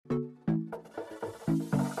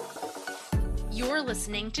You're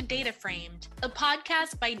listening to Data Framed, a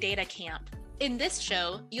podcast by Data Camp. In this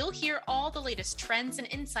show, you'll hear all the latest trends and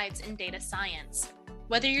insights in data science.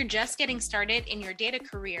 Whether you're just getting started in your data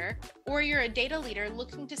career or you're a data leader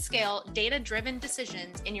looking to scale data-driven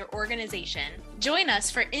decisions in your organization, join us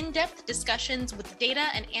for in-depth discussions with data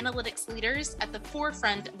and analytics leaders at the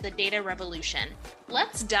forefront of the data revolution.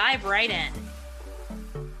 Let's dive right in.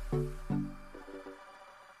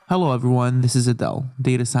 Hello everyone, this is Adele,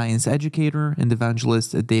 data science educator and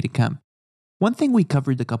evangelist at Data Camp. One thing we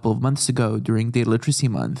covered a couple of months ago during Data Literacy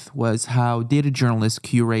Month was how data journalists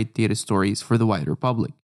curate data stories for the wider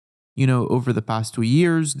public. You know, over the past 2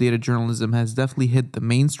 years, data journalism has definitely hit the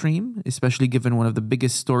mainstream, especially given one of the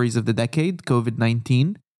biggest stories of the decade,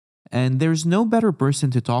 COVID-19. And there's no better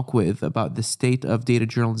person to talk with about the state of data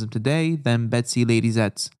journalism today than Betsy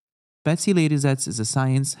Ladyzhets. Betsy Ladyzhets is a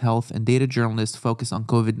science, health, and data journalist focused on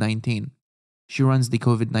COVID-19. She runs the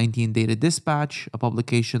COVID-19 Data Dispatch, a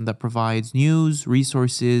publication that provides news,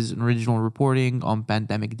 resources, and original reporting on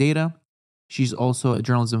pandemic data. She's also a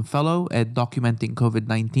journalism fellow at Documenting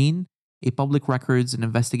COVID-19, a public records and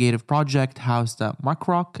investigative project housed at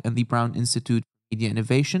MuckRock and the Brown Institute for Media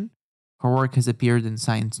Innovation. Her work has appeared in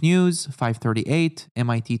Science News, FiveThirtyEight,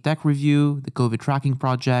 MIT Tech Review, the COVID Tracking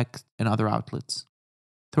Project, and other outlets.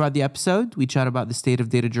 Throughout the episode, we chat about the state of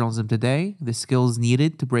data journalism today, the skills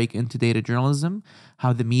needed to break into data journalism,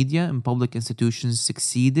 how the media and public institutions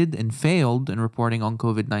succeeded and failed in reporting on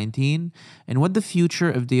COVID-19, and what the future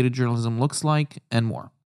of data journalism looks like, and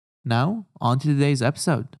more. Now, on to today's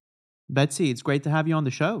episode. Betsy, it's great to have you on the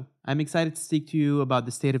show. I'm excited to speak to you about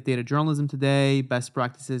the state of data journalism today, best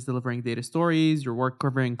practices delivering data stories, your work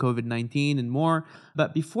covering COVID-19, and more.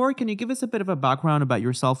 But before, can you give us a bit of a background about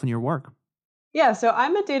yourself and your work? Yeah, so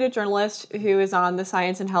I'm a data journalist who is on the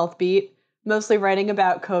science and health beat, mostly writing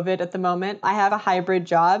about COVID at the moment. I have a hybrid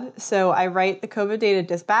job, so I write the COVID Data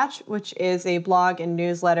Dispatch, which is a blog and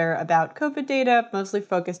newsletter about COVID data, mostly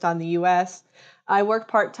focused on the US. I work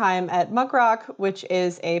part-time at MuckRock, which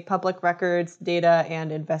is a public records, data,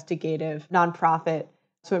 and investigative nonprofit.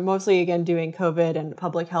 So I'm mostly, again, doing COVID and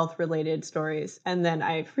public health related stories. And then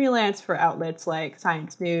I freelance for outlets like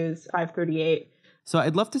Science News, FiveThirtyEight. So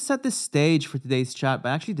I'd love to set the stage for today's chat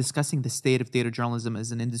by actually discussing the state of data journalism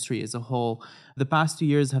as an industry as a whole. The past 2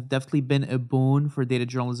 years have definitely been a boon for data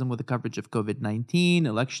journalism with the coverage of COVID-19,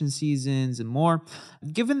 election seasons, and more.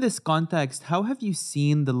 Given this context, how have you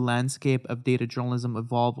seen the landscape of data journalism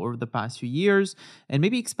evolve over the past few years? And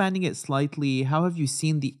maybe expanding it slightly, how have you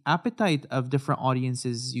seen the appetite of different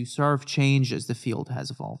audiences you serve change as the field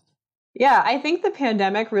has evolved? Yeah, I think the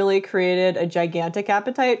pandemic really created a gigantic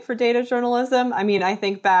appetite for data journalism. I mean, I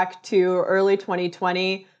think back to early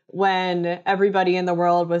 2020 when everybody in the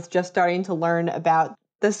world was just starting to learn about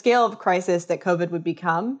the scale of crisis that COVID would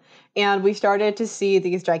become. And we started to see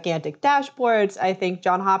these gigantic dashboards. I think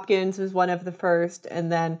Johns Hopkins was one of the first,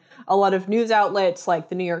 and then a lot of news outlets like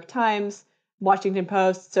the New York Times, Washington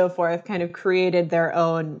Post, so forth, kind of created their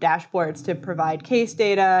own dashboards to provide case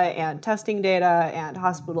data and testing data and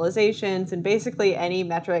hospitalizations and basically any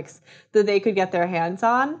metrics that they could get their hands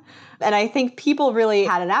on. And I think people really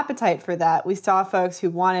had an appetite for that. We saw folks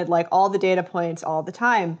who wanted like all the data points all the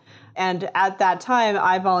time. And at that time,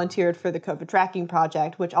 I volunteered for the COVID Tracking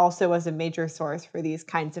Project, which also was a major source for these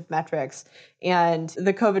kinds of metrics. And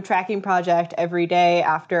the COVID Tracking Project, every day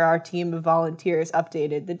after our team of volunteers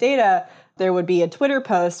updated the data, there would be a Twitter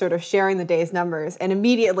post sort of sharing the day's numbers. And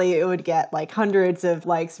immediately it would get like hundreds of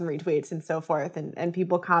likes and retweets and so forth, and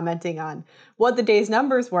people commenting on what the day's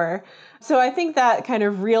numbers were. So I think that kind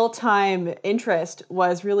of real-time interest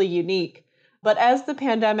was really unique. But as the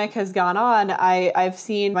pandemic has gone on, I've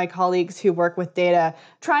seen my colleagues who work with data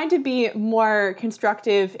trying to be more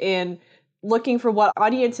constructive in looking for what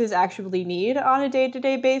audiences actually need on a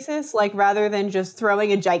day-to-day basis. Like rather than just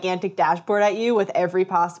throwing a gigantic dashboard at you with every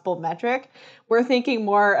possible metric, we're thinking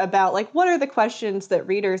more about like what are the questions that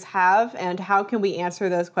readers have and how can we answer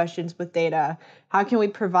those questions with data? How can we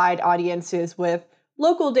provide audiences with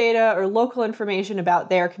local data or local information about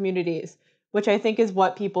their communities, which I think is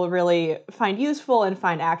what people really find useful and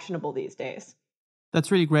find actionable these days. That's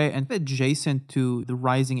really great. And adjacent to the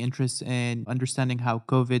rising interest in understanding how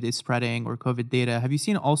COVID is spreading or COVID data, have you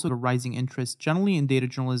seen also a rising interest generally in data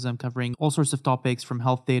journalism covering all sorts of topics from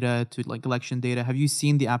health data to like election data? Have you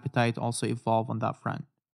seen the appetite also evolve on that front?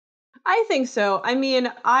 I think so. I mean,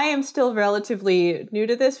 I am still relatively new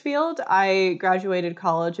to this field. I graduated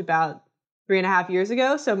college about 3.5 years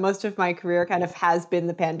ago. So most of my career kind of has been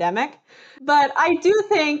the pandemic. But I do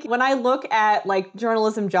think when I look at like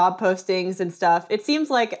journalism job postings and stuff, it seems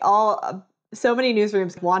like so many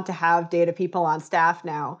newsrooms want to have data people on staff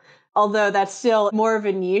now. although that's still more of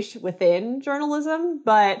a niche within journalism.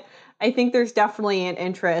 But I think there's definitely an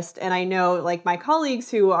interest. And I know like my colleagues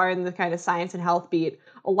who are in the kind of science and health beat,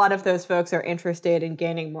 a lot of those folks are interested in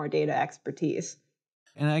gaining more data expertise.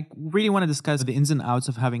 And I really want to discuss the ins and outs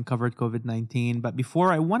of having covered COVID-19. But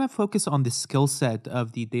before, I want to focus on the skill set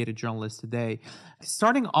of the data journalist today.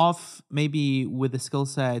 Starting off maybe with the skill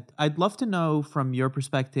set, I'd love to know from your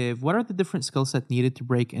perspective, what are the different skill sets needed to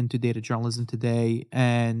break into data journalism today?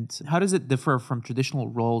 And how does it differ from traditional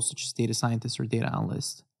roles such as data scientist or data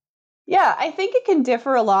analyst? Yeah, I think it can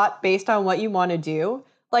differ a lot based on what you want to do.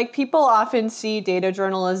 Like people often see data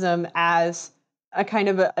journalism as a kind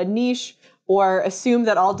of a niche or assume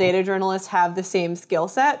that all data journalists have the same skill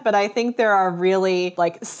set. But I think there are really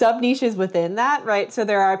like sub niches within that, right? So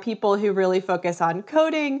there are people who really focus on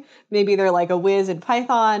coding. Maybe they're like a whiz in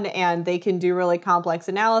Python and they can do really complex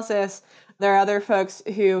analysis. There are other folks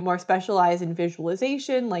who more specialize in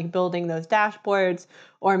visualization, like building those dashboards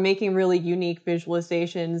or making really unique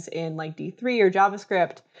visualizations in like D3 or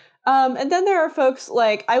JavaScript. And then there are folks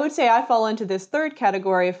like, I would say I fall into this third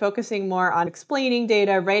category of focusing more on explaining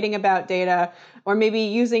data, writing about data, or maybe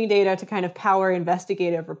using data to kind of power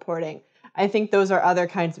investigative reporting. I think those are other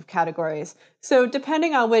kinds of categories. So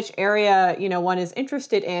depending on which area, one is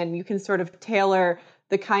interested in, you can sort of tailor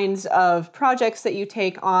the kinds of projects that you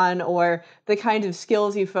take on or the kinds of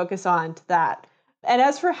skills you focus on to that. And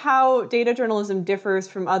as for how data journalism differs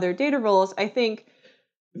from other data roles, I think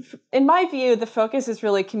in my view, the focus is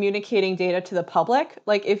really communicating data to the public.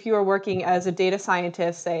 Like if you were working as a data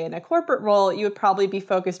scientist, say in a corporate role, you would probably be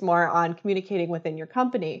focused more on communicating within your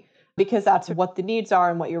company because that's what the needs are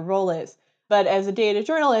and what your role is. But as a data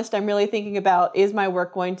journalist, I'm really thinking about, is my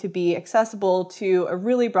work going to be accessible to a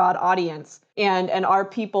really broad audience? And are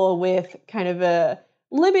people with kind of a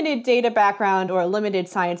limited data background or a limited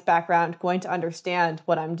science background going to understand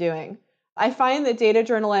what I'm doing? I find that data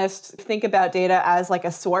journalists think about data as like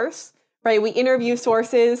a source, right? We interview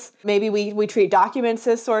sources. Maybe we treat documents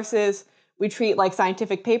as sources. We treat like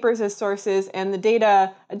scientific papers as sources, and a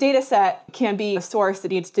data set can be a source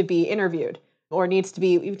that needs to be interviewed or you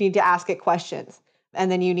need to ask it questions. And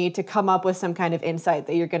then you need to come up with some kind of insight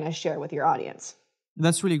that you're going to share with your audience.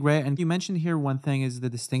 That's really great. And you mentioned here one thing is the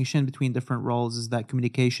distinction between different roles is that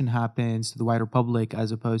communication happens to the wider public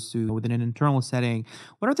as opposed to within an internal setting.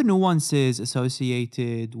 What are the nuances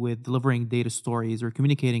associated with delivering data stories or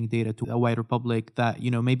communicating data to a wider public that,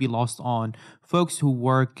 may be lost on folks who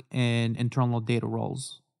work in internal data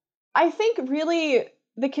roles? I think really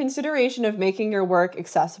the consideration of making your work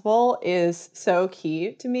accessible is so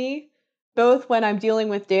key to me, both when I'm dealing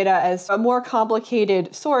with data as a more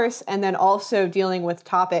complicated source and then also dealing with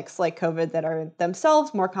topics like COVID that are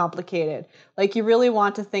themselves more complicated. Like you really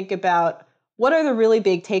want to think about what are the really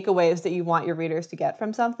big takeaways that you want your readers to get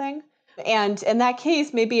from something. And in that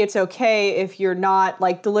case, maybe it's okay if you're not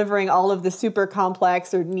like delivering all of the super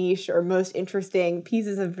complex or niche or most interesting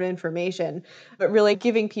pieces of information, but really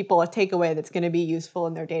giving people a takeaway that's going to be useful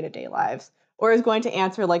in their day-to-day lives or is going to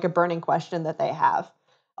answer like a burning question that they have.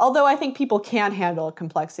 Although I think people can handle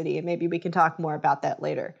complexity, and maybe we can talk more about that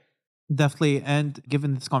later. Definitely. And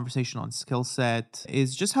given this conversation on skill set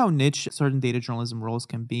is just how niche certain data journalism roles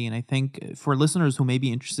can be. And I think for listeners who may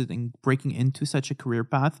be interested in breaking into such a career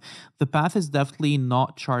path, the path is definitely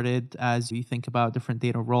not charted as you think about different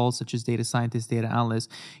data roles such as data scientist, data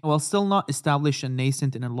analyst. While still not established and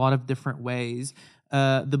nascent in a lot of different ways,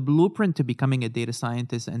 the blueprint to becoming a data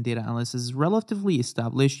scientist and data analyst is relatively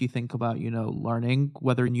established. You think about, learning,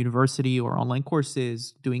 whether in university or online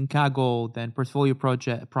courses, doing Kaggle, then portfolio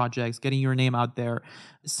projects, getting your name out there.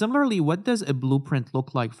 Similarly, what does a blueprint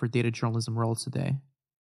look like for data journalism roles today?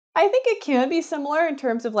 I think it can be similar in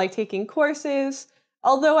terms of like taking courses,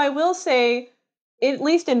 although I will say, at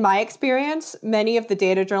least in my experience, many of the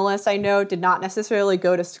data journalists I know did not necessarily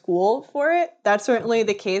go to school for it. That's certainly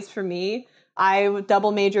the case for me. I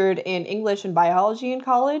double majored in English and biology in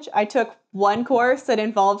college. I took one course that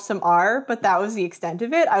involved some R, but that was the extent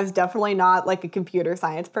of it. I was definitely not like a computer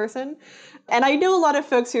science person. And I know a lot of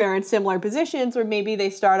folks who are in similar positions where maybe they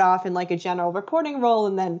start off in like a general reporting role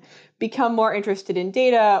and then become more interested in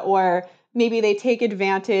data, or maybe they take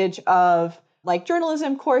advantage of like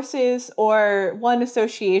journalism courses, or one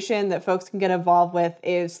association that folks can get involved with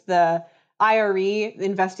is the IRE,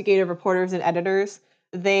 Investigative Reporters and Editors.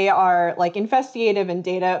 They are like investigative and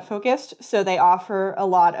data focused. So they offer a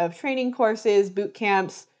lot of training courses, boot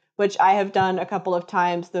camps, which I have done a couple of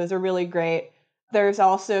times. Those are really great. There's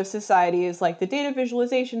also societies like the Data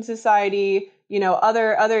Visualization Society,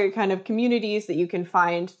 other kind of communities that you can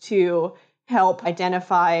find to help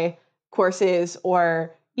identify courses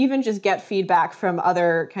or even just get feedback from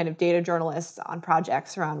other kind of data journalists on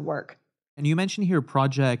projects around work. And you mentioned here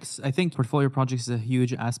projects. I think portfolio projects is a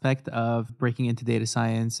huge aspect of breaking into data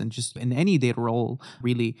science and just in any data role,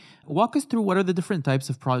 really. Walk us through what are the different types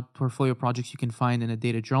of portfolio projects you can find in a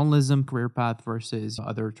data journalism career path versus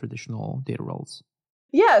other traditional data roles.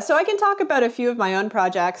 Yeah, so I can talk about a few of my own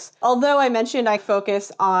projects. Although I mentioned I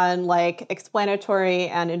focus on like explanatory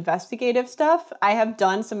and investigative stuff, I have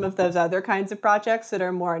done some of those other kinds of projects that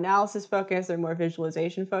are more analysis focused or more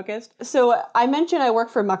visualization focused. So I mentioned I work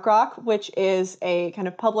for MuckRock, which is a kind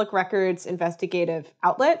of public records investigative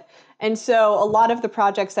outlet. And so a lot of the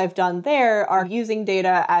projects I've done there are using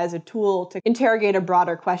data as a tool to interrogate a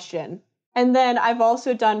broader question. And then I've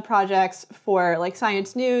also done projects for like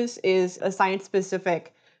Science News is a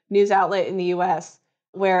science-specific news outlet in the US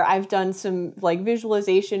where I've done some like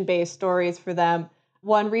visualization-based stories for them.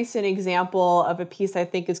 One recent example of a piece I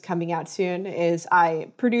think is coming out soon is I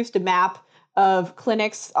produced a map of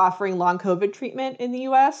clinics offering long COVID treatment in the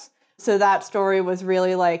US. So that story was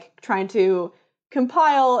really like trying to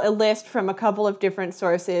compile a list from a couple of different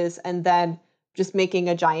sources and then just making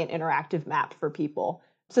a giant interactive map for people.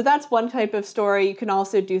 So that's one type of story. You can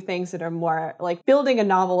also do things that are more like building a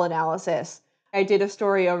novel analysis. I did a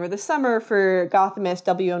story over the summer for Gothamist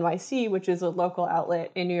WNYC, which is a local outlet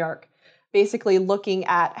in New York, basically looking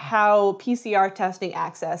at how PCR testing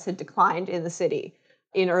access had declined in the city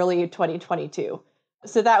in early 2022.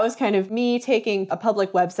 So that was kind of me taking a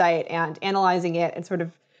public website and analyzing it and sort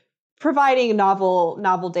of providing a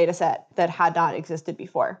novel data set that had not existed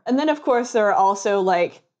before. And then, of course, there are also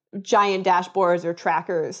like giant dashboards or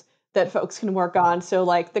trackers that folks can work on. So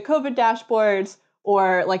like the COVID dashboards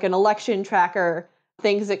or like an election tracker,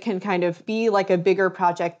 things that can kind of be like a bigger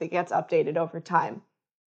project that gets updated over time.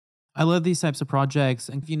 I love these types of projects.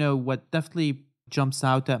 And what definitely jumps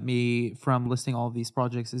out at me from listing all of these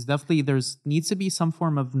projects is definitely needs to be some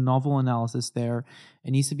form of novel analysis there.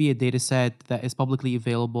 It needs to be a data set that is publicly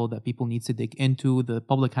available that people need to dig into. The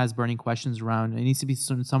public has burning questions around. It needs to be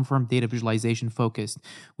some form of data visualization focused.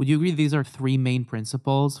 Would you agree these are three main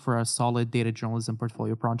principles for a solid data journalism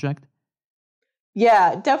portfolio project?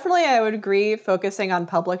 Yeah, definitely I would agree focusing on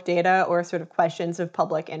public data or sort of questions of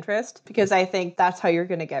public interest, because I think that's how you're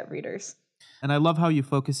going to get readers. And I love how you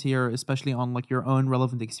focus here, especially on like your own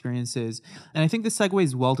relevant experiences. And I think this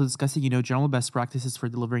segues well to discussing, general best practices for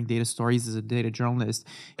delivering data stories as a data journalist.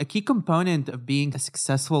 A key component of being a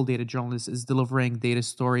successful data journalist is delivering data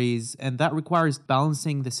stories. And that requires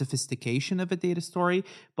balancing the sophistication of a data story,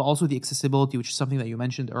 but also the accessibility, which is something that you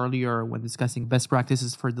mentioned earlier when discussing best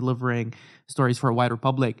practices for delivering stories for a wider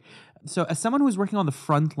public. So as someone who's working on the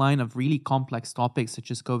front line of really complex topics such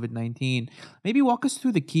as COVID-19, maybe walk us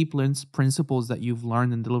through the key principles that you've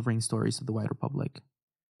learned in delivering stories to the wider public.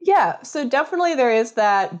 Yeah, so definitely there is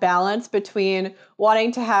that balance between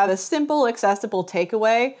wanting to have a simple, accessible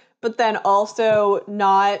takeaway, but then also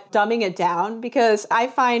not dumbing it down, because I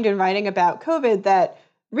find in writing about COVID that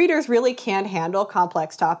readers really can't handle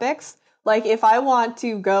complex topics. Like if I want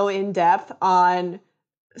to go in depth on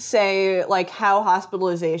say like how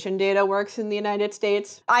hospitalization data works in the United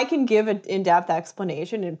States, I can give an in-depth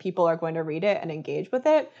explanation and people are going to read it and engage with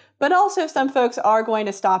it. But also some folks are going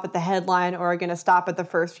to stop at the headline or are going to stop at the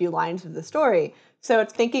first few lines of the story. So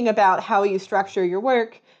it's thinking about how you structure your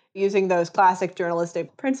work using those classic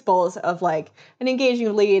journalistic principles of like an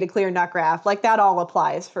engaging lead, a clear nut graph, like that all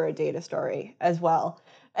applies for a data story as well.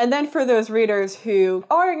 And then for those readers who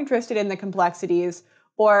are interested in the complexities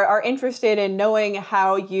or are interested in knowing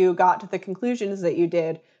how you got to the conclusions that you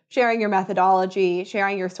did, sharing your methodology,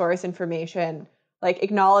 sharing your source information, like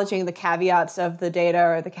acknowledging the caveats of the data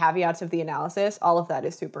or the caveats of the analysis, all of that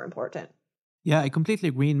is super important. Yeah, I completely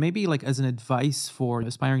agree. And maybe like as an advice for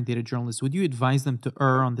aspiring data journalists, would you advise them to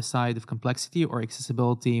err on the side of complexity or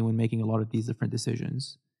accessibility when making a lot of these different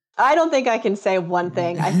decisions? I don't think I can say one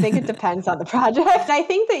thing. I think it depends on the project. I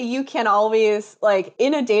think that you can always, like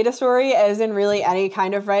in a data story, as in really any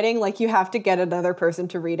kind of writing, like you have to get another person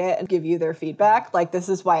to read it and give you their feedback. Like this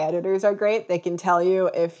is why editors are great. They can tell you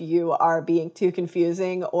if you are being too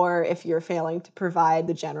confusing or if you're failing to provide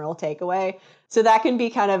the general takeaway. So that can be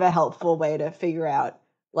kind of a helpful way to figure out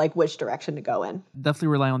like which direction to go in. Definitely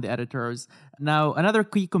rely on the editors. Now, another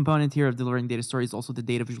key component here of delivering data stories is also the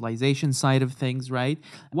data visualization side of things, right?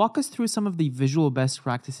 Walk us through some of the visual best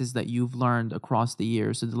practices that you've learned across the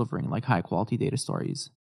years to delivering like high quality data stories.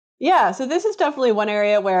 Yeah, so this is definitely one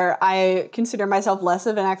area where I consider myself less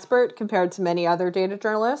of an expert compared to many other data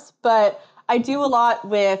journalists, but I do a lot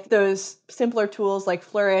with those simpler tools like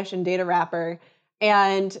Flourish and Data Wrapper.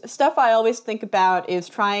 And stuff I always think about is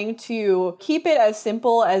trying to keep it as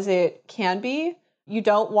simple as it can be You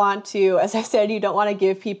don't want to, as I said, you don't want to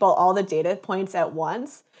give people all the data points at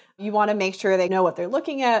once. You want to make sure they know what they're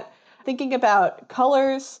looking at. Thinking about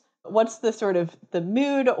colors, what's the sort of the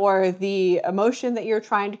mood or the emotion that you're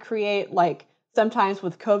trying to create? Like sometimes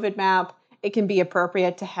with COVID map, it can be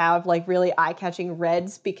appropriate to have like really eye-catching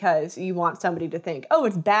reds because you want somebody to think, oh,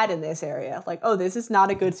 it's bad in this area. Like, oh, this is not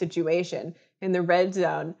a good situation in the red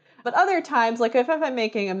zone. But other times, like if I'm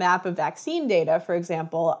making a map of vaccine data, for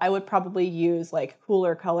example, I would probably use like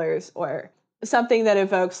cooler colors or something that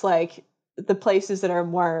evokes like the places that are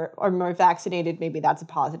more vaccinated. Maybe that's a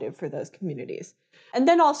positive for those communities. And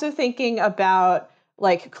then also thinking about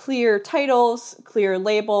like clear titles, clear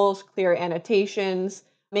labels, clear annotations,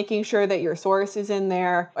 making sure that your source is in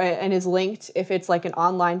there and is linked if it's like an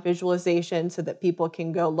online visualization so that people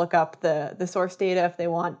can go look up the source data if they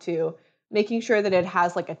want to. Making sure that it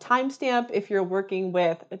has like a timestamp if you're working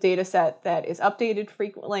with a data set that is updated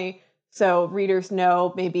frequently so readers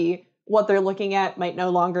know maybe what they're looking at might no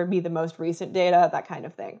longer be the most recent data, that kind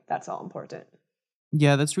of thing. That's all important.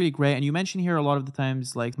 Yeah, that's really great. And you mentioned here a lot of the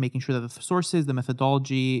times, like making sure that the sources, the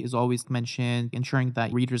methodology is always mentioned, ensuring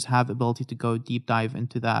that readers have ability to go deep dive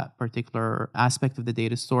into that particular aspect of the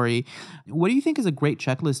data story. What do you think is a great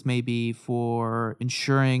checklist maybe for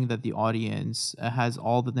ensuring that the audience has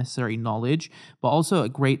all the necessary knowledge, but also a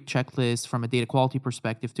great checklist from a data quality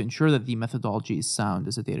perspective to ensure that the methodology is sound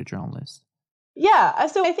as a data journalist? Yeah,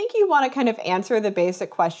 so I think you want to kind of answer the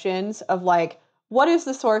basic questions of like, what is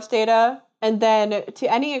the source data? And then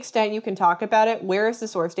to any extent you can talk about it, where is the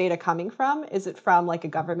source data coming from? Is it from like a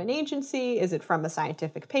government agency? Is it from a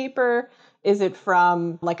scientific paper? Is it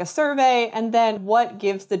from like a survey? And then what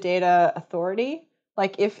gives the data authority?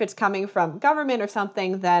 Like if it's coming from government or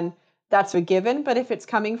something, then that's a given. But if it's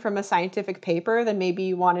coming from a scientific paper, then maybe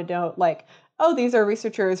you want to know like, oh, these are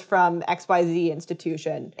researchers from XYZ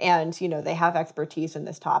institution and, they have expertise in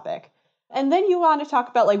this topic. And then you want to talk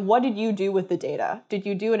about like, what did you do with the data? Did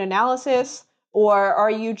you do an analysis or are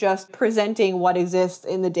you just presenting what exists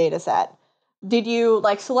in the data set? Did you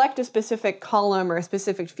like select a specific column or a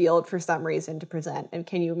specific field for some reason to present? And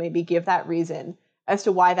can you maybe give that reason as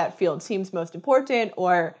to why that field seems most important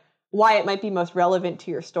or why it might be most relevant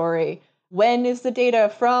to your story? When is the data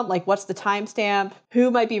from? Like, what's the timestamp?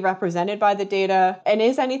 Who might be represented by the data? And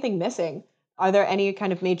is anything missing? Are there any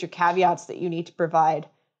kind of major caveats that you need to provide?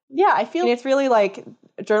 Yeah, I feel it's really like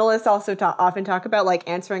journalists also often talk about like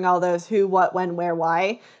answering all those who, what, when, where,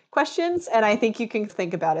 why questions. And I think you can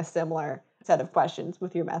think about a similar set of questions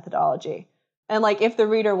with your methodology. And like if the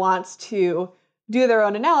reader wants to do their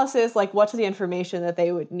own analysis, like what's the information that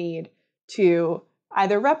they would need to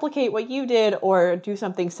either replicate what you did or do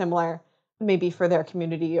something similar, maybe for their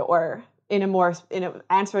community or in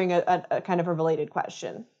answering a kind of a related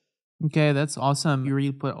question. Okay, that's awesome. You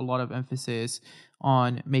really put a lot of emphasis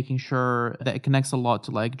on making sure that it connects a lot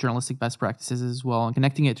to like journalistic best practices as well and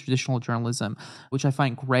connecting it to traditional journalism, which I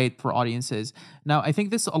find great for audiences. Now, I think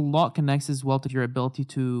this a lot connects as well to your ability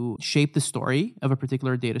to shape the story of a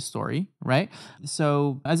particular data story, right?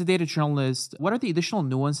 So as a data journalist, what are the additional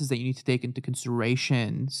nuances that you need to take into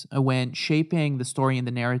considerations when shaping the story and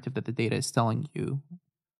the narrative that the data is telling you?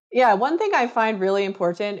 Yeah, one thing I find really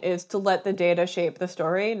important is to let the data shape the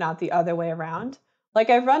story, not the other way around. Like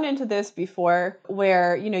I've run into this before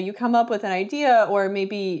where, you come up with an idea or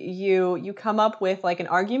maybe you come up with like an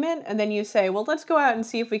argument and then you say, well, let's go out and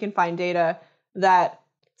see if we can find data that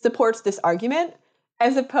supports this argument,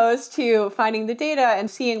 as opposed to finding the data and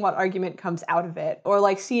seeing what argument comes out of it or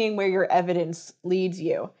like seeing where your evidence leads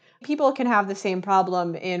you. People can have the same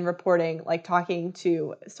problem in reporting, like talking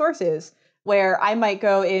to sources, where I might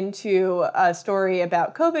go into a story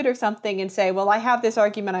about COVID or something and say, well, I have this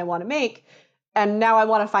argument I want to make, and now I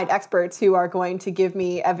want to find experts who are going to give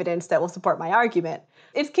me evidence that will support my argument.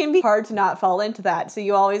 It can be hard to not fall into that, so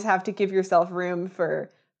you always have to give yourself room for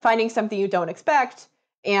finding something you don't expect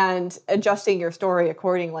and adjusting your story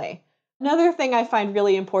accordingly. Another thing I find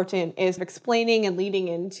really important is explaining and leading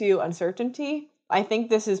into uncertainty. I think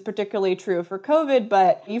this is particularly true for COVID,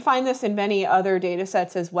 but you find this in many other data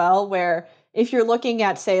sets as well, where if you're looking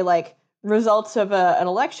at, say, like results of an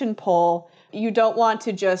election poll, you don't want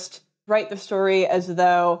to just write the story as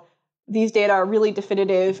though these data are really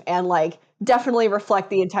definitive and like definitely reflect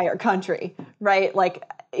the entire country, right? Like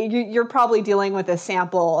you're probably dealing with a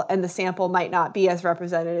sample and the sample might not be as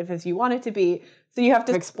representative as you want it to be. So you have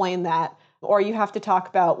to explain that, or you have to talk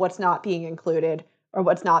about what's not being included or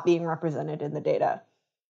what's not being represented in the data.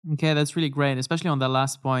 Okay, that's really great. Especially on that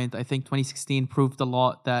last point, I think 2016 proved a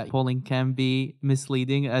lot that polling can be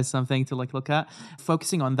misleading as something to look at.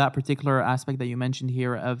 Focusing on that particular aspect that you mentioned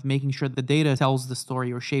here of making sure the data tells the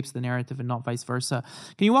story or shapes the narrative and not vice versa.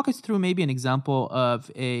 Can you walk us through maybe an example of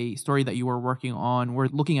a story that you were working on where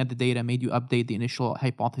looking at the data made you update the initial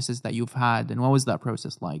hypothesis that you've had? And what was that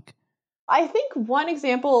process like? I think one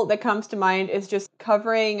example that comes to mind is just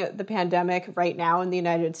covering the pandemic right now in the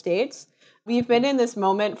United States. We've been in this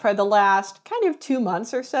moment for the last kind of 2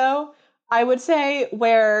 months or so, I would say,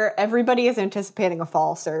 where everybody is anticipating a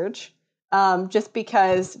fall surge. Just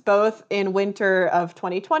because both in winter of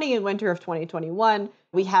 2020 and winter of 2021,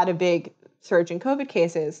 we had a big surge in COVID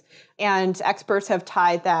cases. And experts have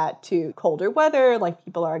tied that to colder weather, like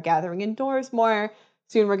people are gathering indoors more.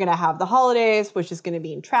 Soon we're going to have the holidays, which is going to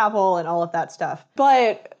mean travel and all of that stuff.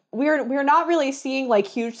 But we're not really seeing like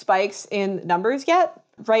huge spikes in numbers yet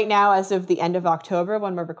right now as of the end of October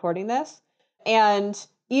when we're recording this. And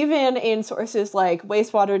even in sources like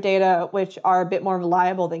wastewater data, which are a bit more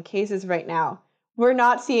reliable than cases right now, we're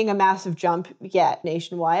not seeing a massive jump yet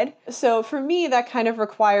nationwide. So for me, that kind of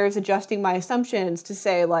requires adjusting my assumptions to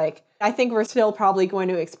say, like, I think we're still probably going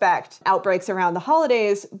to expect outbreaks around the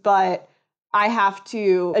holidays, but I have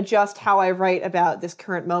to adjust how I write about this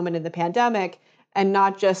current moment in the pandemic and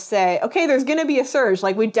not just say, okay, there's going to be a surge.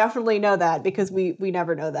 Like, we definitely know that because we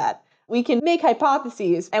never know that. We can make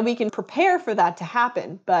hypotheses and we can prepare for that to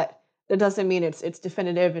happen, but that doesn't mean it's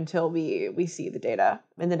definitive until we see the data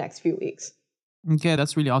in the next few weeks. Okay,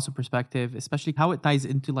 that's really awesome perspective, especially how it ties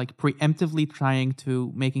into like preemptively trying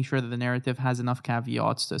to making sure that the narrative has enough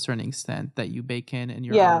caveats to a certain extent that you bake in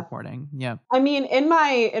your own reporting. Yeah. I mean, in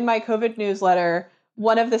my COVID newsletter,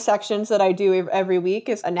 one of the sections that I do every week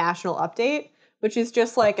is a national update, which is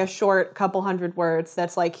just like a short couple hundred words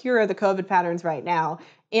that's like, here are the COVID patterns right now.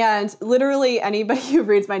 And literally anybody who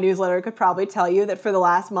reads my newsletter could probably tell you that for the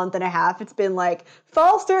last month and a half, it's been like,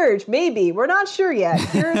 fall surge, maybe. We're not sure yet.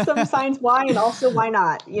 Here are some signs why and also why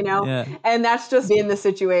not, you know? Yeah. And that's just been the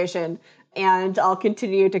situation. And I'll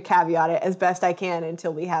continue to caveat it as best I can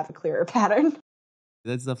until we have a clearer pattern.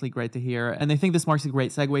 That's definitely great to hear. And I think this marks a great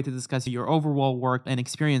segue to discuss your overall work and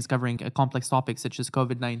experience covering a complex topic such as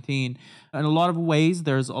COVID-19. In a lot of ways,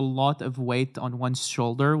 there's a lot of weight on one's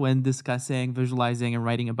shoulder when discussing, visualizing, and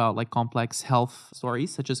writing about like complex health stories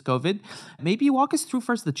such as COVID. Maybe walk us through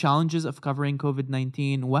first the challenges of covering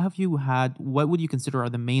COVID-19. What have you had? What would you consider are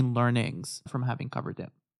the main learnings from having covered it?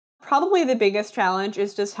 Probably the biggest challenge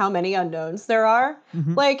is just how many unknowns there are.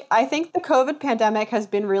 Mm-hmm. Like, I think the COVID pandemic has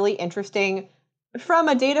been really interesting from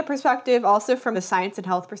a data perspective, also from a science and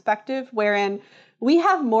health perspective, wherein we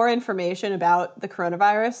have more information about the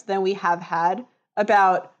coronavirus than we have had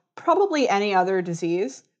about probably any other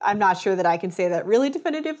disease. I'm not sure that I can say that really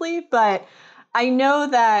definitively, but I know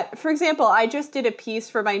that, for example, I just did a piece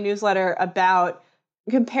for my newsletter about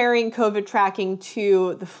comparing COVID tracking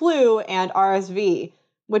to the flu and RSV,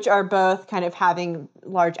 which are both kind of having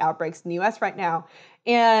large outbreaks in the US right now.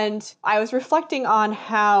 And I was reflecting on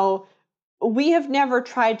how we have never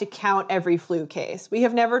tried to count every flu case. We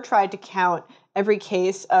have never tried to count every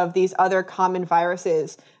case of these other common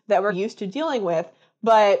viruses that we're used to dealing with.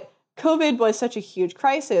 But COVID was such a huge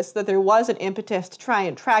crisis that there was an impetus to try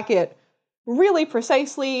and track it really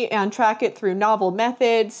precisely and track it through novel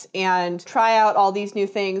methods and try out all these new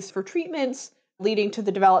things for treatments, leading to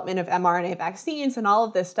the development of mRNA vaccines and all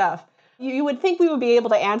of this stuff. You would think we would be able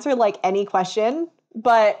to answer like any question,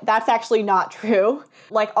 but that's actually not true.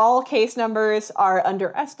 Like, all case numbers are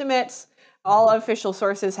underestimates. All official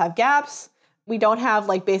sources have gaps. We don't have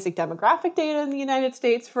like basic demographic data in the United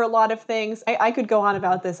States for a lot of things. I could go on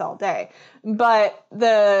about this all day. But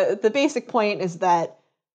the basic point is that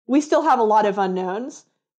we still have a lot of unknowns.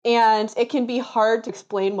 And it can be hard to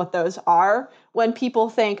explain what those are when people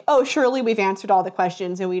think, oh, surely we've answered all the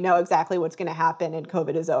questions and we know exactly what's going to happen and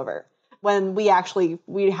COVID is over, when we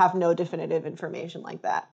have no definitive information like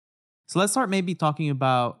that. So let's start maybe talking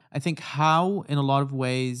about, I think, how in a lot of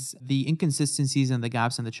ways the inconsistencies and the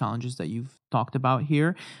gaps and the challenges that you've talked about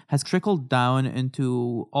here has trickled down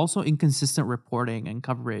into also inconsistent reporting and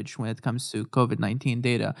coverage when it comes to COVID-19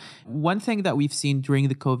 data. One thing that we've seen during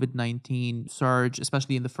the COVID-19 surge,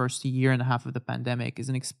 especially in the first year and a half of the pandemic, is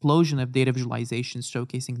an explosion of data visualizations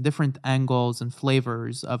showcasing different angles and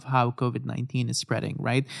flavors of how COVID-19 is spreading,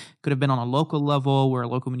 right? Could have been on a local level where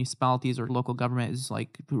local municipalities or local government is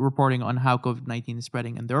like reporting on how COVID-19 is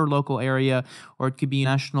spreading in their local area, or it could be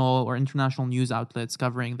national or international news outlets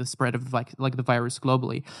covering the spread of like the virus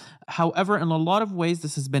globally. However, in a lot of ways,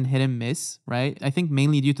 this has been hit and miss, right? I think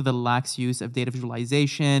mainly due to the lax use of data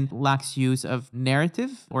visualization, lax use of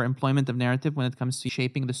narrative or employment of narrative when it comes to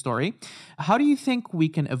shaping the story. How do you think we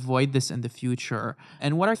can avoid this in the future?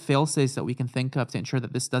 And what are fail-safes that we can think of to ensure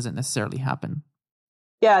that this doesn't necessarily happen?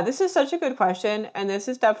 Yeah, this is such a good question. And this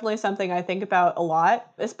is definitely something I think about a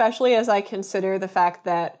lot, especially as I consider the fact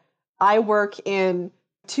that I work in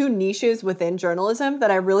two niches within journalism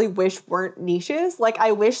that I really wish weren't niches. Like,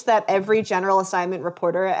 I wish that every general assignment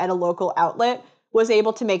reporter at a local outlet was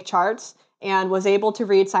able to make charts and was able to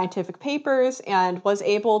read scientific papers and was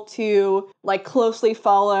able to like closely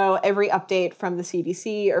follow every update from the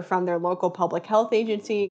CDC or from their local public health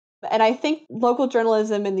agency. And I think local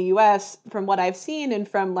journalism in the US, from what I've seen and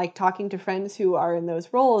from like talking to friends who are in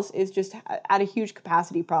those roles, is just at a huge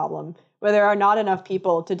capacity problem where there are not enough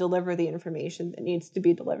people to deliver the information that needs to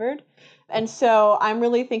be delivered. And so I'm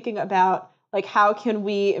really thinking about like, how can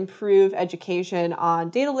we improve education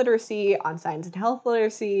on data literacy, on science and health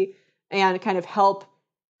literacy, and kind of help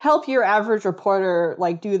your average reporter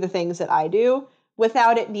like do the things that I do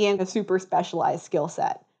without it being a super specialized skill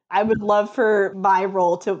set. I would love for my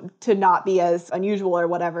role to not be as unusual or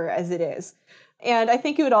whatever as it is. And I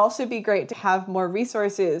think it would also be great to have more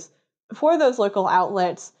resources for those local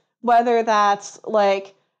outlets, whether that's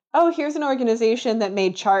like, oh, here's an organization that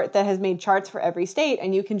has made charts for every state,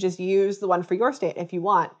 and you can just use the one for your state if you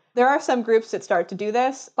want. There are some groups that start to do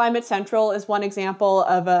this. Climate Central is one example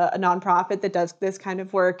of a nonprofit that does this kind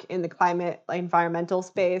of work in the climate environmental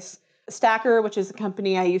space. Stacker, which is a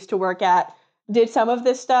company I used to work at, did some of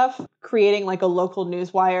this stuff, creating like a local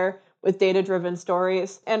newswire with data-driven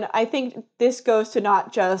stories. And I think this goes to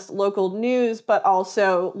not just local news, but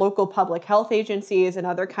also local public health agencies and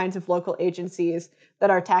other kinds of local agencies that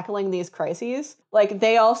are tackling these crises. Like,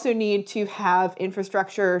 they also need to have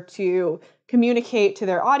infrastructure to communicate to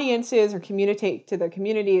their audiences or communicate to their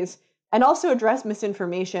communities, and also address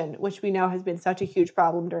misinformation, which we know has been such a huge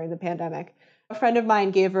problem during the pandemic. A friend of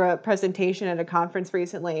mine gave her a presentation at a conference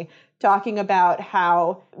recently talking about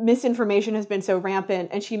how misinformation has been so rampant.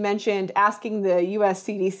 And she mentioned asking the US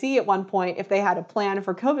CDC at one point if they had a plan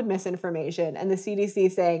for COVID misinformation. And the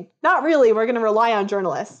CDC saying, not really, we're going to rely on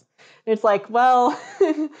journalists. And it's like, well,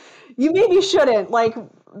 you maybe shouldn't. Like,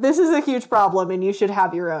 this is a huge problem and you should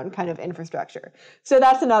have your own kind of infrastructure. So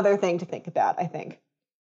that's another thing to think about, I think.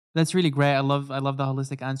 That's really great. I love the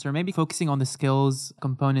holistic answer. Maybe focusing on the skills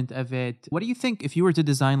component of it. What do you think if you were to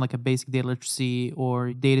design like a basic data literacy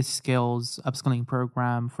or data skills upskilling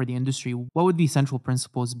program for the industry, what would the central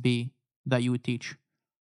principles be that you would teach?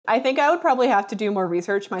 I think I would probably have to do more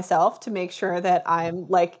research myself to make sure that I'm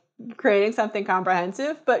like creating something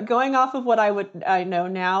comprehensive. But going off of what I know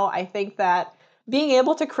now, I think that being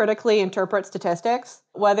able to critically interpret statistics,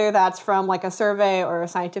 whether that's from like a survey or a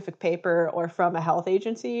scientific paper or from a health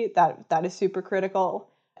agency, that is super critical.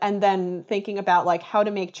 And then thinking about like how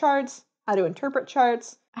to make charts, how to interpret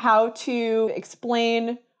charts, how to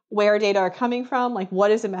explain where data are coming from, like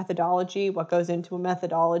what is a methodology, what goes into a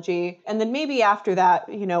methodology. And then maybe after that,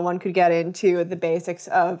 one could get into the basics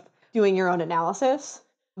of doing your own analysis.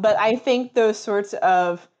 But I think those sorts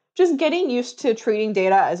of just getting used to treating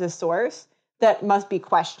data as a source that must be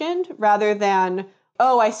questioned rather than,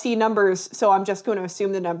 oh, I see numbers, so I'm just going to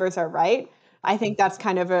assume the numbers are right. I think that's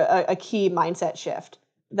kind of a key mindset shift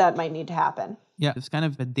that might need to happen. Yeah, it's kind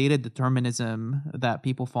of a data determinism that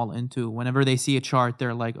people fall into. Whenever they see a chart,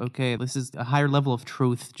 they're like, okay, this is a higher level of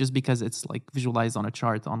truth just because it's like visualized on a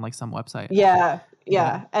chart on like some website. Yeah.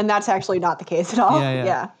 And that's actually not the case at all.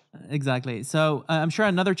 Yeah. Exactly. So I'm sure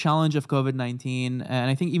another challenge of COVID-19,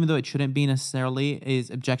 and I think even though it shouldn't be necessarily, is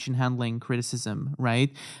objection handling criticism,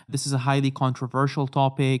 right? This is a highly controversial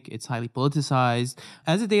topic. It's highly politicized.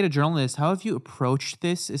 As a data journalist, how have you approached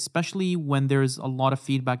this, especially when there's a lot of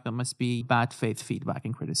feedback that must be bad faith feedback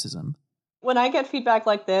and criticism? When I get feedback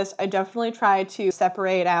like this, I definitely try to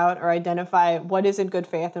separate out or identify what is in good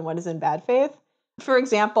faith and what is in bad faith. For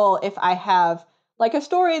example, if I have like a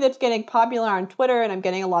story that's getting popular on Twitter and I'm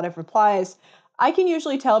getting a lot of replies, I can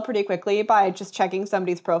usually tell pretty quickly by just checking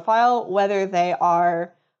somebody's profile whether they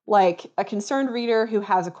are like a concerned reader who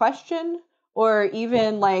has a question, or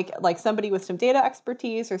even like somebody with some data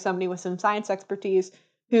expertise or somebody with some science expertise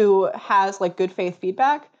who has like good faith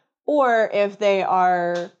feedback, or if they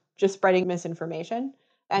are just spreading misinformation.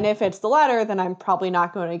 And if it's the latter, then I'm probably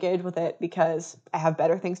not going to engage with it because I have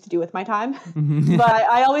better things to do with my time. But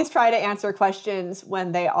I always try to answer questions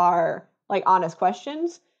when they are like honest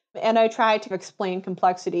questions. And I try to explain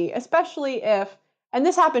complexity, especially if, and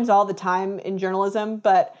this happens all the time in journalism,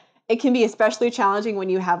 but It can be especially challenging when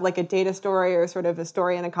you have like a data story or sort of a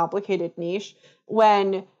story in a complicated niche,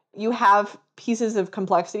 when you have pieces of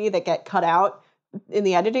complexity that get cut out in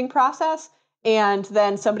the editing process. And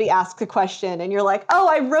then somebody asks a question and you're like, oh,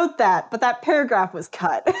 I wrote that, but that paragraph was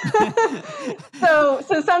cut. So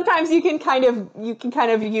sometimes you can kind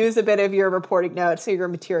of use a bit of your reporting notes or your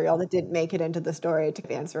material that didn't make it into the story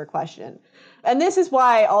to answer a question. And this is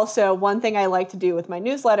why also one thing I like to do with my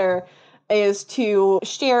newsletter is to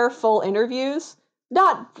share full interviews,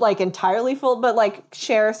 not like entirely full, but like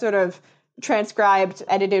share sort of transcribed,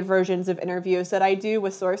 edited versions of interviews that I do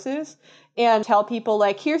with sources, and tell people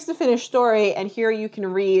like, here's the finished story, and here you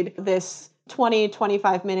can read this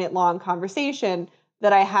 25 minute long conversation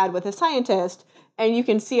that I had with a scientist, and you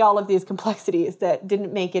can see all of these complexities that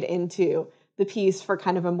didn't make it into the piece for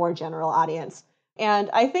kind of a more general audience. And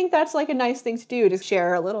I think that's like a nice thing to do, to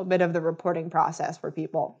share a little bit of the reporting process for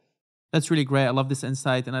people. That's really great. I love this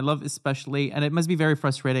insight. And I love especially, and it must be very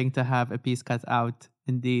frustrating to have a piece cut out.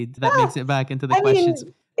 Indeed. That makes it back into the questions.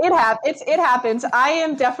 It happens. I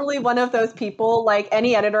am definitely one of those people. Like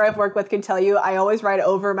any editor I've worked with can tell you, I always write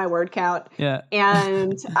over my word count. Yeah.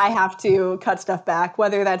 And I have to cut stuff back,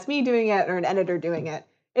 whether that's me doing it or an editor doing it.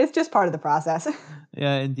 It's just part of the process.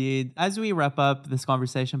 Yeah, indeed. As we wrap up this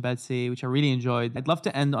conversation, Betsy, which I really enjoyed, I'd love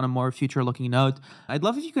to end on a more future-looking note. I'd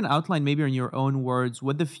love if you can outline, maybe in your own words,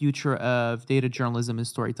 what the future of data journalism and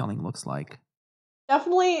storytelling looks like.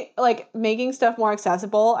 Definitely, like making stuff more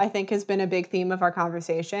accessible, I think has been a big theme of our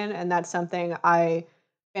conversation. And that's something I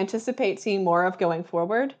anticipate seeing more of going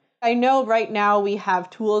forward. I know right now we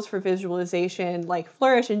have tools for visualization like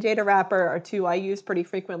Flourish and Data Wrapper are two I use pretty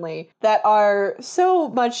frequently that are so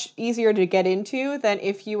much easier to get into than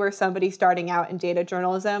if you were somebody starting out in data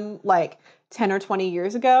journalism like 10 or 20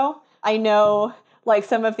 years ago. I know like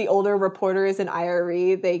some of the older reporters in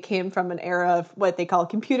IRE, they came from an era of what they call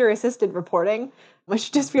computer-assisted reporting,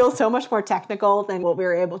 which just feels so much more technical than what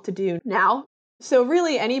we're able to do now. So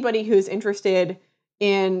really anybody who's interested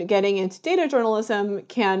in getting into data journalism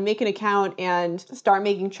can make an account and start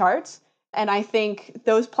making charts. And I think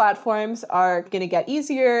those platforms are going to get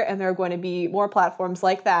easier, and there are going to be more platforms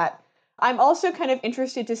like that. I'm also kind of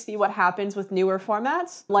interested to see what happens with newer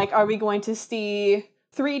formats. Like, are we going to see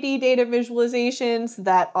 3D data visualizations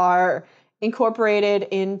that are incorporated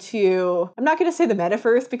into, I'm not going to say the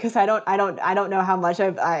metaverse because I don't know how much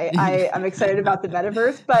I'm excited about the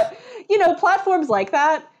metaverse, but platforms like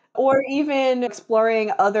that, or even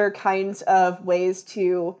exploring other kinds of ways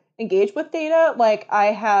to engage with data. Like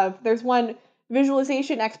there's one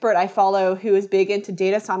visualization expert I follow who is big into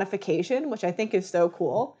data sonification, which I think is so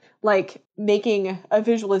cool. Like making a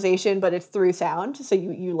visualization, but it's through sound, so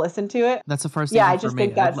you listen to it. That's the first thing for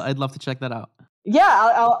me. I'd love to check that out. Yeah,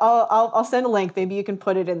 I'll send a link. Maybe you can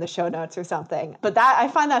put it in the show notes or something. But I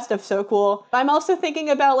find that stuff so cool. I'm also thinking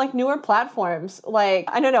about like newer platforms. Like,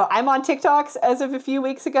 I don't know, I'm on TikToks as of a few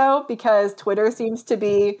weeks ago because Twitter seems to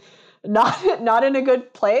be not in a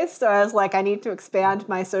good place. So I was like, I need to expand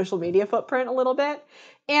my social media footprint a little bit.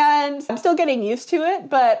 And I'm still getting used to it,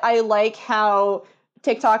 but I like how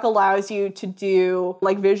TikTok allows you to do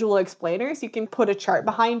like visual explainers. You can put a chart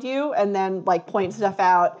behind you and then like point stuff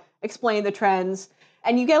out, explain the trends,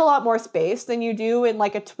 and you get a lot more space than you do in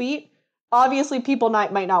like a tweet. Obviously, people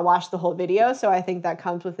might not watch the whole video, so I think that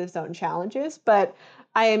comes with its own challenges. But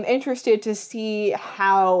I am interested to see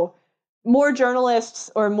how more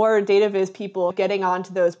journalists or more data viz people getting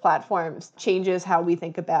onto those platforms changes how we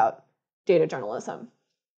think about data journalism.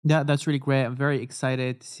 Yeah, that's really great. I'm very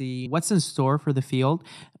excited to see what's in store for the field.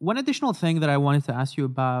 One additional thing that I wanted to ask you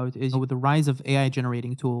about is with the rise of AI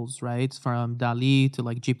generating tools, right? From DALL-E to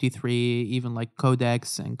like GPT-3, even like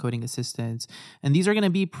Codex and coding assistants. And these are going to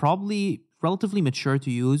be probably relatively mature to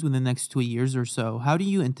use within the next 2 years or so. How do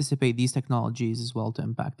you anticipate these technologies as well to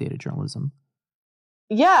impact data journalism?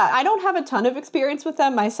 Yeah, I don't have a ton of experience with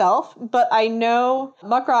them myself, but I know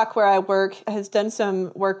MuckRock, where I work, has done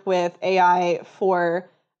some work with AI for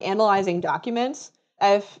analyzing documents.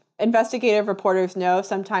 If investigative reporters know,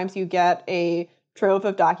 sometimes you get a trove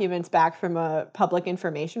of documents back from a public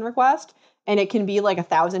information request, and it can be like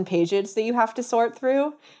 1,000 pages that you have to sort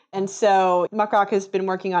through. And so MuckRock has been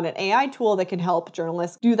working on an AI tool that can help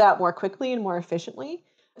journalists do that more quickly and more efficiently.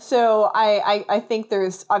 So I think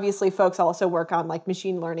there's obviously folks also work on like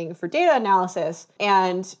machine learning for data analysis.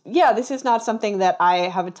 And yeah, this is not something that I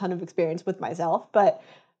have a ton of experience with myself, but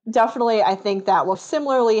definitely I think that will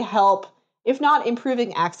similarly help, if not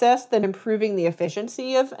improving access, then improving the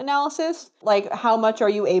efficiency of analysis. Like how much are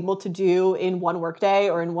you able to do in one workday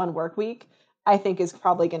or in one work week, I think is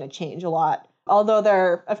probably going to change a lot Although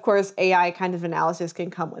there, of course, AI kind of analysis can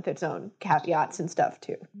come with its own caveats and stuff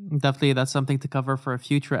too. Definitely, that's something to cover for a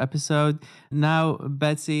future episode. Now,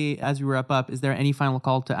 Betsy, as we wrap up, is there any final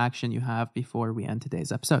call to action you have before we end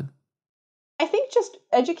today's episode? I think just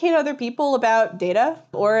educate other people about data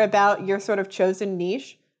or about your sort of chosen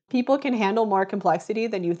niche. People can handle more complexity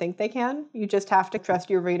than you think they can. You just have to trust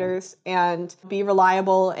your readers and be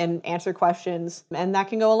reliable and answer questions, and that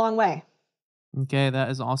can go a long way. Okay, that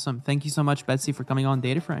is awesome. Thank you so much, Betsy, for coming on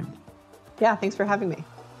DataFrame. Yeah, thanks for having me.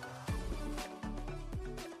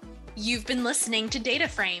 You've been listening to Data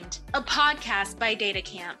Framed, a podcast by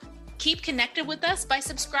DataCamp. Keep connected with us by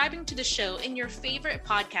subscribing to the show in your favorite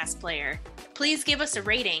podcast player. Please give us a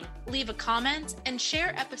rating, leave a comment, and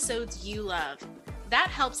share episodes you love. That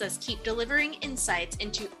helps us keep delivering insights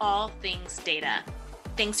into all things data.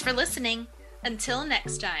 Thanks for listening. Until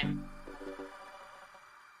next time.